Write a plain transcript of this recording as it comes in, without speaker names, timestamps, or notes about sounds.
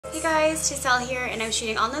Hey guys, Giselle here, and I'm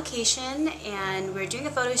shooting on location, and we're doing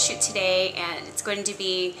a photo shoot today, and it's going to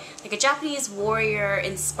be like a Japanese warrior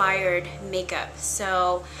inspired makeup.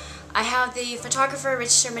 So I have the photographer Rich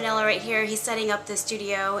Terminella right here. He's setting up the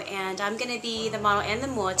studio, and I'm going to be the model and the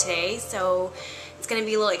moa today, so it's going to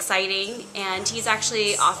be a little exciting. And he's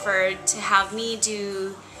actually offered to have me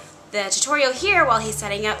do the tutorial here while he's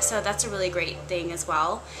setting up, so that's a really great thing as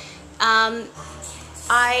well.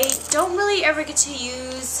 I don't really ever get to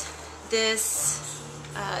use this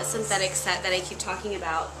synthetic set that I keep talking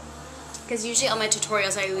about, because usually on my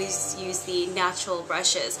tutorials I always use the natural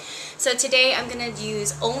brushes. So today I'm going to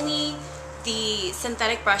use only the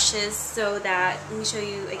synthetic brushes, so that, let me show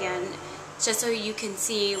you again, just so you can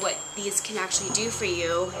see what these can actually do for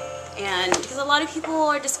you. And because a lot of people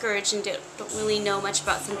are discouraged and don't really know much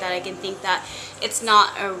about synthetic and think that it's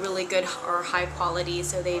not a really good or high quality,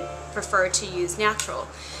 so they prefer to use natural.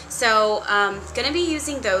 So I'm going to be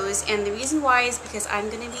using those, and the reason why is because I'm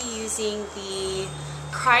going to be using the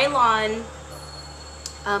Krylon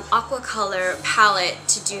Aqua Color palette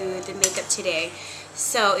to do the makeup today.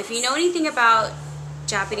 So if you know anything about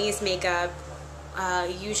Japanese makeup,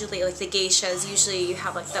 usually like the geishas, usually you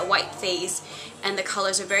have like that white face and the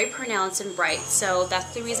colors are very pronounced and bright, so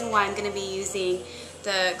that's the reason why I'm going to be using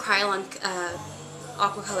the Krylon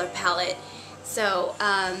Aqua Color palette. So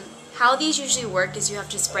how these usually work is you have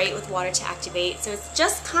to spray it with water to activate, so it's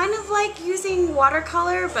just kind of like using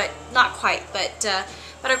watercolor, but not quite, but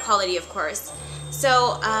better quality of course.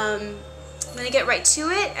 So I'm going to get right to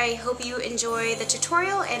it. I hope you enjoy the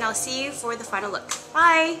tutorial, and I'll see you for the final look.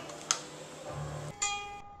 Bye!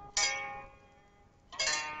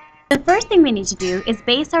 The first thing we need to do is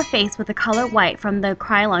base our face with the color white from the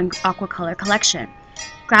Krylon Aqua Color collection.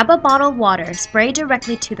 Grab a bottle of water, spray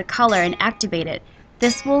directly to the color and activate it.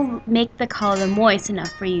 This will make the color moist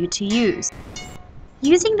enough for you to use.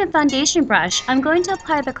 Using the foundation brush, I'm going to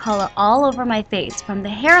apply the color all over my face, from the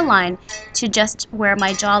hairline to just where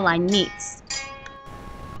my jawline meets.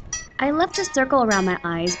 I left a circle around my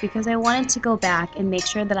eyes because I wanted to go back and make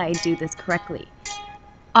sure that I do this correctly.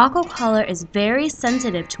 Aqua Color is very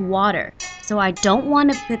sensitive to water, so I don't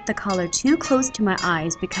want to put the color too close to my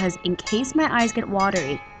eyes, because in case my eyes get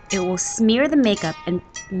watery, it will smear the makeup and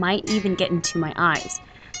might even get into my eyes.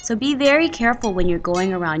 So be very careful when you're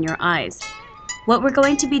going around your eyes. What we're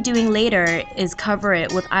going to be doing later is cover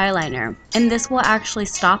it with eyeliner, and this will actually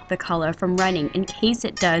stop the color from running in case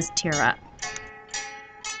it does tear up.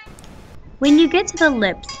 When you get to the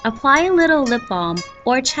lips, apply a little lip balm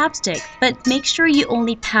or chapstick, but make sure you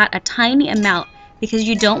only pat a tiny amount because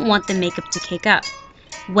you don't want the makeup to cake up.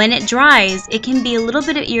 When it dries, it can be a little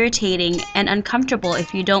bit irritating and uncomfortable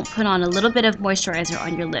if you don't put on a little bit of moisturizer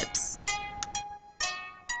on your lips.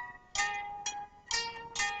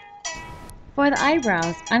 For the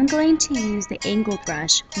eyebrows, I'm going to use the angled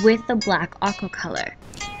brush with the black Aqua Color.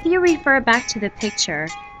 If you refer back to the picture,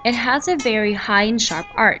 it has a very high and sharp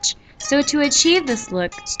arch. So to achieve this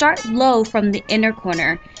look, start low from the inner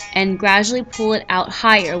corner and gradually pull it out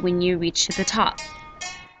higher when you reach to the top.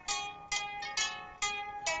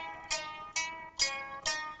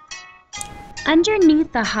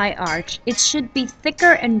 Underneath the high arch, it should be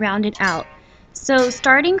thicker and rounded out. So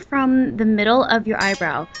starting from the middle of your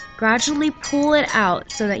eyebrow, gradually pull it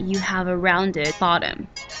out so that you have a rounded bottom.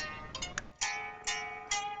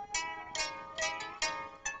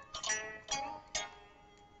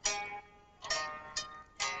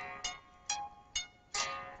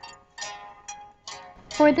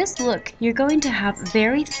 For this look, you're going to have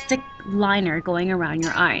very thick liner going around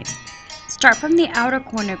your eyes. Start from the outer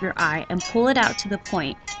corner of your eye and pull it out to the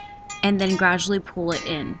point, and then gradually pull it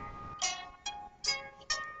in.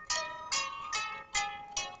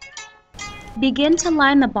 Begin to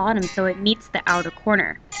line the bottom so it meets the outer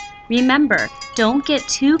corner. Remember, don't get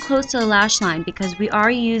too close to the lash line because we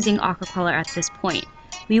are using Aqua Color at this point.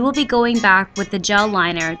 We will be going back with the gel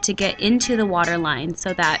liner to get into the waterline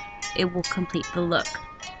so that it will complete the look.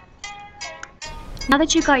 Now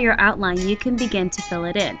that you got your outline, you can begin to fill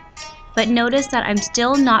it in. But notice that I'm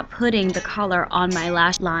still not putting the color on my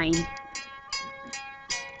lash line.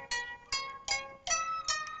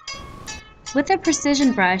 With a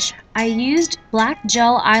precision brush, I used black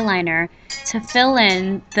gel eyeliner to fill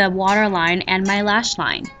in the waterline and my lash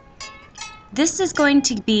line. This is going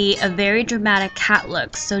to be a very dramatic cat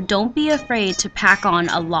look, so don't be afraid to pack on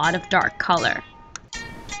a lot of dark color.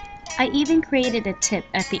 I even created a tip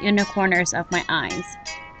at the inner corners of my eyes.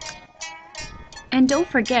 And don't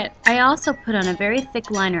forget, I also put on a very thick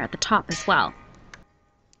liner at the top as well.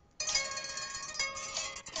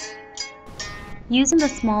 Using the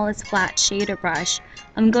smallest flat shader brush,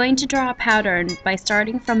 I'm going to draw a pattern by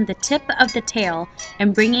starting from the tip of the tail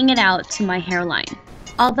and bringing it out to my hairline.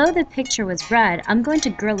 Although the picture was red, I'm going to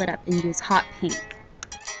grill it up and use hot pink.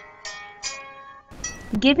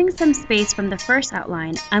 Giving some space from the first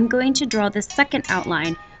outline, I'm going to draw the second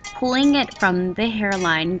outline, pulling it from the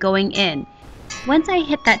hairline going in. Once I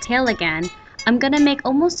hit that tail again, I'm going to make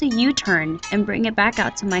almost a U-turn and bring it back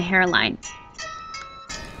out to my hairline.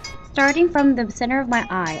 Starting from the center of my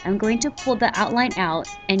eye, I'm going to pull the outline out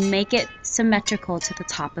and make it symmetrical to the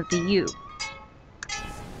top of the U.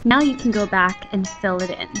 Now you can go back and fill it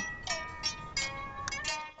in.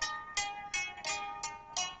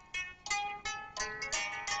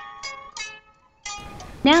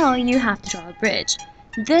 Now you have to draw a bridge.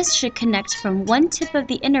 This should connect from one tip of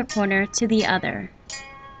the inner corner to the other.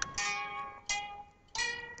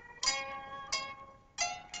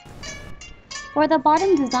 For the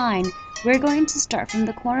bottom design, we're going to start from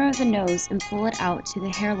the corner of the nose and pull it out to the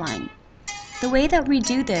hairline. The way that we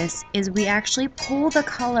do this is we actually pull the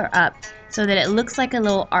color up so that it looks like a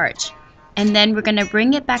little arch, and then we're going to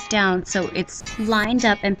bring it back down so it's lined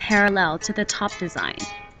up and parallel to the top design.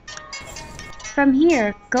 From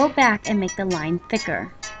here, go back and make the line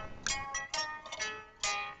thicker.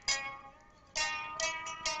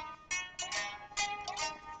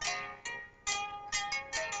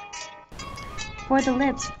 For the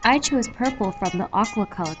lips, I chose purple from the aqua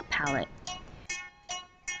color palette.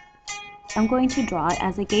 I'm going to draw it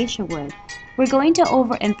as a geisha would. We're going to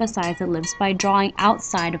overemphasize the lips by drawing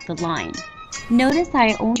outside of the line. Notice that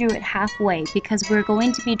I only drew it halfway because we're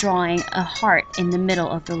going to be drawing a heart in the middle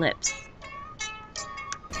of the lips.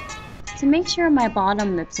 To make sure my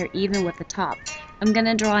bottom lips are even with the top, I'm going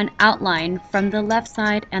to draw an outline from the left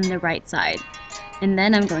side and the right side, and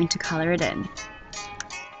then I'm going to color it in.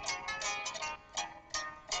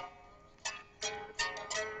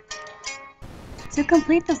 To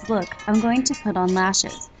complete this look, I'm going to put on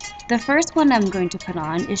lashes. The first one I'm going to put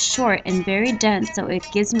on is short and very dense, so it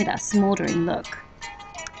gives me that smoldering look.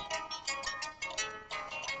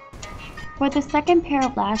 For the second pair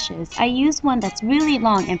of lashes, I use one that's really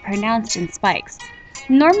long and pronounced in spikes.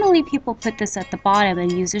 Normally people put this at the bottom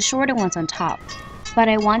and use the shorter ones on top, but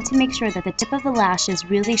I want to make sure that the tip of the lashes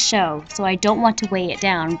really show, so I don't want to weigh it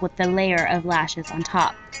down with the layer of lashes on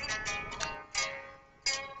top.